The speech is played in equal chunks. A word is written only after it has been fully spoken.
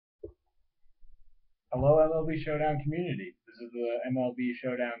Hello, MLB Showdown community. This is the MLB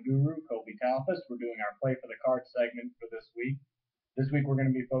Showdown guru, Kobe Talfus. We're doing our Play for the Card segment for this week. This week we're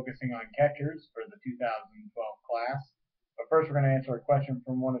going to be focusing on catchers for the 2012 class. But first we're going to answer a question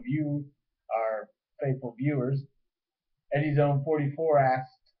from one of you, our faithful viewers. Eddie Zone 44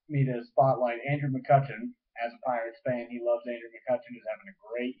 asked me to spotlight Andrew McCutchen. As a Pirates fan, he loves Andrew McCutchen, who's having a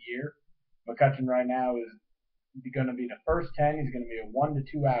great year. McCutchen right now is going to be the first 10. He's going to be a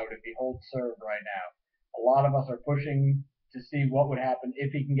 1-2 out if he holds serve right now. A lot of us are pushing to see what would happen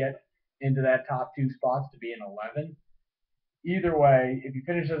if he can get into that top two spots to be an 11. Either way, if he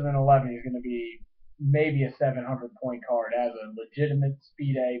finishes an 11, he's going to be maybe a 700-point card as a legitimate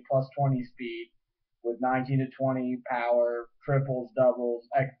speed A plus 20 speed with 19 to 20 power, triples, doubles,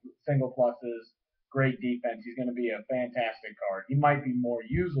 single pluses, great defense. He's going to be a fantastic card. He might be more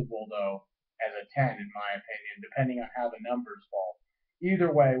usable though as a 10 in my opinion, depending on how the numbers fall.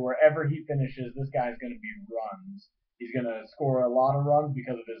 Either way, wherever he finishes, this guy's going to be runs. He's going to score a lot of runs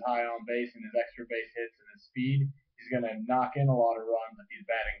because of his high on base and his extra base hits and his speed. He's going to knock in a lot of runs if he's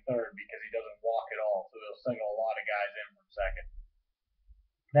batting third because he doesn't walk at all, so he'll single a lot of guys in from second.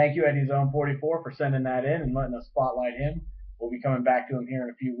 Thank you, Eddie Zone 44, for sending that in and letting us spotlight him. We'll be coming back to him here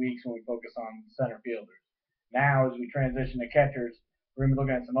in a few weeks when we focus on center fielders. Now, as we transition to catchers, we're going to be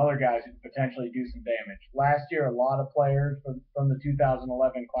looking at some other guys who could potentially do some damage. Last year, a lot of players from the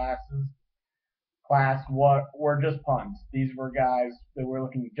 2011 class were just punts. These were guys that were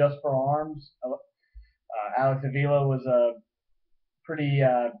looking just for arms. Alex Avila was a pretty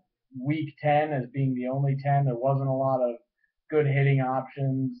weak 10 as being the only 10. There wasn't a lot of good hitting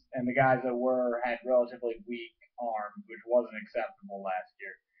options, and the guys that were had relatively weak arms, which wasn't acceptable last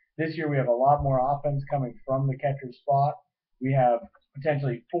year. This year we have a lot more offense coming from the catcher spot. We have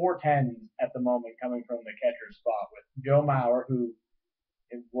potentially 4 10s at the moment coming from the catcher spot with Joe Mauer, who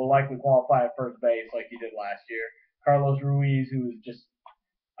will likely qualify at first base like he did last year. Carlos Ruiz, who is just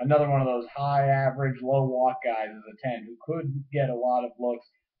another one of those high average, low walk guys as a 10 who could get a lot of looks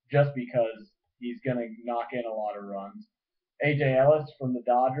just because he's going to knock in a lot of runs. AJ Ellis from the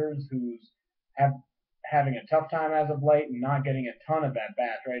Dodgers, who's having a tough time as of late and not getting a ton of at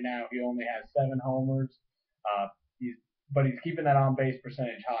bats right now. He only has 7 homers. But he's keeping that on base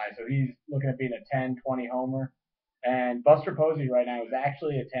percentage high, so he's looking at being a 10, 20 homer. And Buster Posey right now is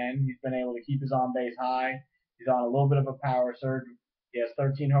actually a 10. He's been able to keep his on base high. He's on a little bit of a power surge. He has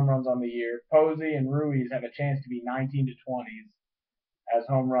 13 home runs on the year. Posey and Ruiz have a chance to be 19 to 20s as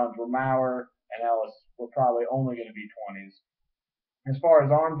home runs, where Mauer and Ellis were probably only going to be 20s. As far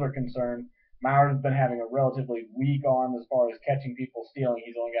as arms are concerned, Mauer's been having a relatively weak arm as far as catching people stealing.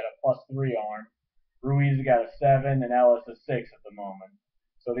 He's only got a +3 arm. Ruiz got a 7 and Ellis a 6 at the moment.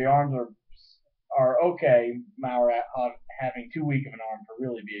 So the arms are okay. Mauer having too weak of an arm to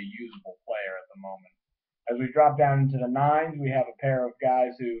really be a usable player at the moment. As we drop down into the 9s, we have a pair of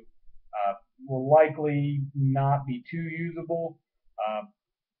guys who will likely not be too usable.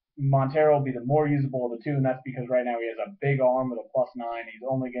 Montero will be the more usable of the two, and that's because right now he has a big arm with a +9. He's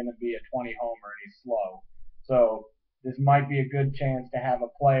only going to be a 20 homer, and he's slow. So this might be a good chance to have a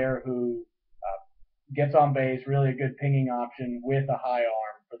player who gets on base, really a good pinging option with a high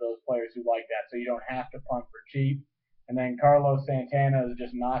arm for those players who like that, so you don't have to punt for cheap. And then Carlos Santana is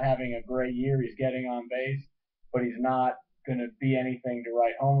just not having a great year. He's getting on base, but he's not going to be anything to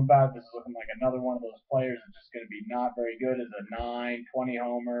write home about. This is looking like another one of those players that's just going to be not very good as a 9, 20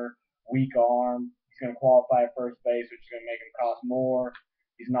 homer, weak arm. He's going to qualify at first base, which is going to make him cost more.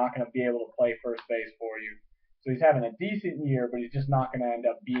 He's not going to be able to play first base for you. So he's having a decent year, but he's just not going to end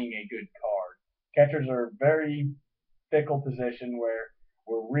up being a good card. Catchers are a very fickle position where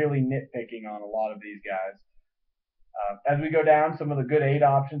we're really nitpicking on a lot of these guys. As we go down, some of the good 8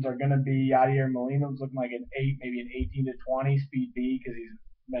 options are going to be Yadier Molina's looking like an 8, maybe an 18 to 20 speed B because he's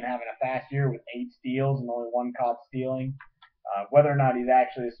been having a fast year with 8 steals and only 1 caught stealing. Whether or not he's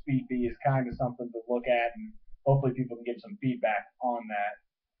actually a speed B is kind of something to look at, and hopefully people can give some feedback on that.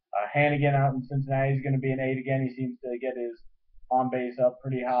 Hannigan out in Cincinnati is going to be an 8 again. He seems to get his on base up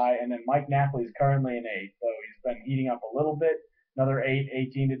pretty high. And then Mike Napoli is currently an 8, so he's been heating up a little bit. Another 8,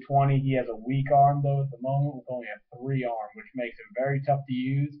 18 to 20. He has a weak arm, though, at the moment with only a 3 arm, which makes him very tough to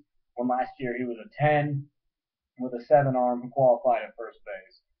use. When last year he was a 10 with a 7 arm who qualified at first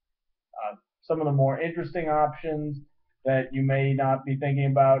base. Some of the more interesting options that you may not be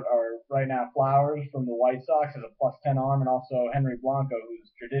thinking about are right now Flowers from the White Sox has a +10 arm, and also Henry Blanco,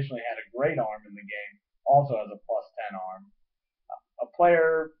 who's traditionally had a great arm in the game, also has a +10 arm. A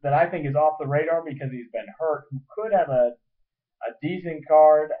player that I think is off the radar because he's been hurt, who could have a decent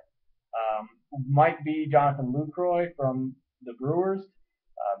card, might be Jonathan Lucroy from the Brewers.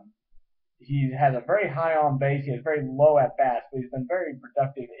 he has a very high on base. He has very low at bats, but he's been very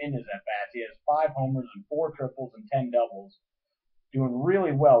productive in his at bats. He has 5 homers and 4 triples and 10 doubles, doing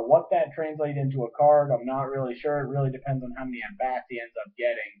really well. What that translates into a card, I'm not really sure. It really depends on how many at bats he ends up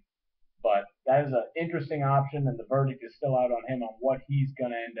getting. But that is an interesting option, and the verdict is still out on him on what he's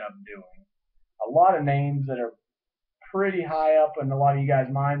going to end up doing. A lot of names that are pretty high up in a lot of you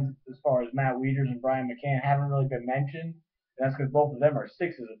guys' minds as far as Matt Wieters and Brian McCann haven't really been mentioned. And that's because both of them are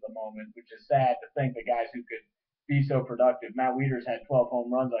sixes at the moment, which is sad to think the guys who could be so productive. Matt Wieters had 12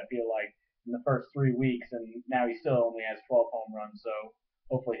 home runs, I feel like, in the first 3 weeks, and now he still only has 12 home runs. So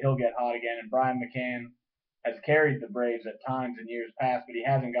hopefully he'll get hot again. And Brian McCann has carried the Braves at times in years past, but he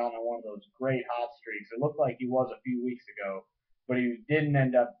hasn't gone on one of those great hot streaks. It looked like he was a few weeks ago, but he didn't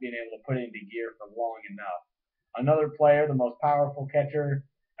end up being able to put it into gear for long enough. Another player, the most powerful catcher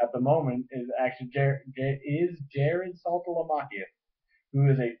at the moment, is actually Jared Saltalamacchia,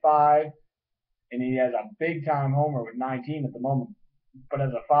 who is a 5, and he has a big time homer with 19 at the moment. But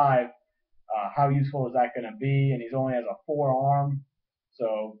as a 5, how useful is that going to be? And he's only has a 4 arm,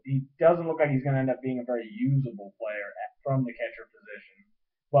 so he doesn't look like he's going to end up being a very usable player from the catcher position.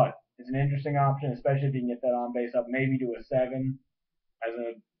 But it's an interesting option, especially if you can get that on base up, maybe to a 7 as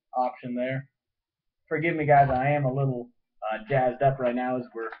an option there. Forgive me, guys, I am a little jazzed up right now as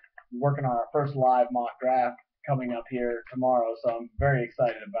we're working on our first live mock draft coming up here tomorrow, so I'm very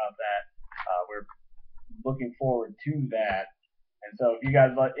excited about that. We're looking forward to that. And so if you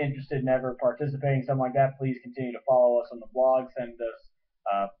guys are interested in ever participating, something like that, please continue to follow us on the blog. Send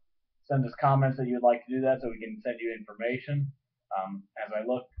us comments that you'd like to do that so we can send you information. As I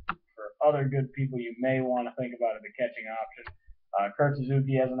look for other good people you may want to think about as a catching option. Kurt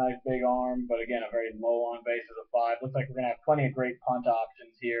Suzuki has a nice big arm, but again, a very low on base as a 5. Looks like we're going to have plenty of great punt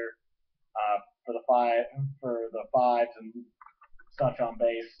options here for the 5s and such on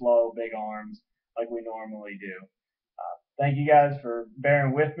base, slow, big arms like we normally do. Thank you guys for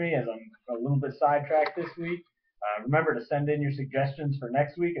bearing with me as I'm a little bit sidetracked this week. Remember to send in your suggestions for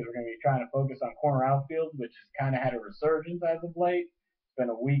next week as we're going to be trying to focus on corner outfield, which has kind of had a resurgence as of late. It's been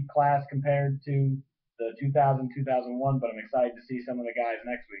a weak class compared to the 2000-2001, but I'm excited to see some of the guys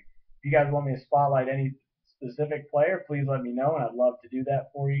next week. If you guys want me to spotlight any specific player, please let me know, and I'd love to do that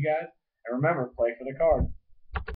for you guys. And remember, play for the card.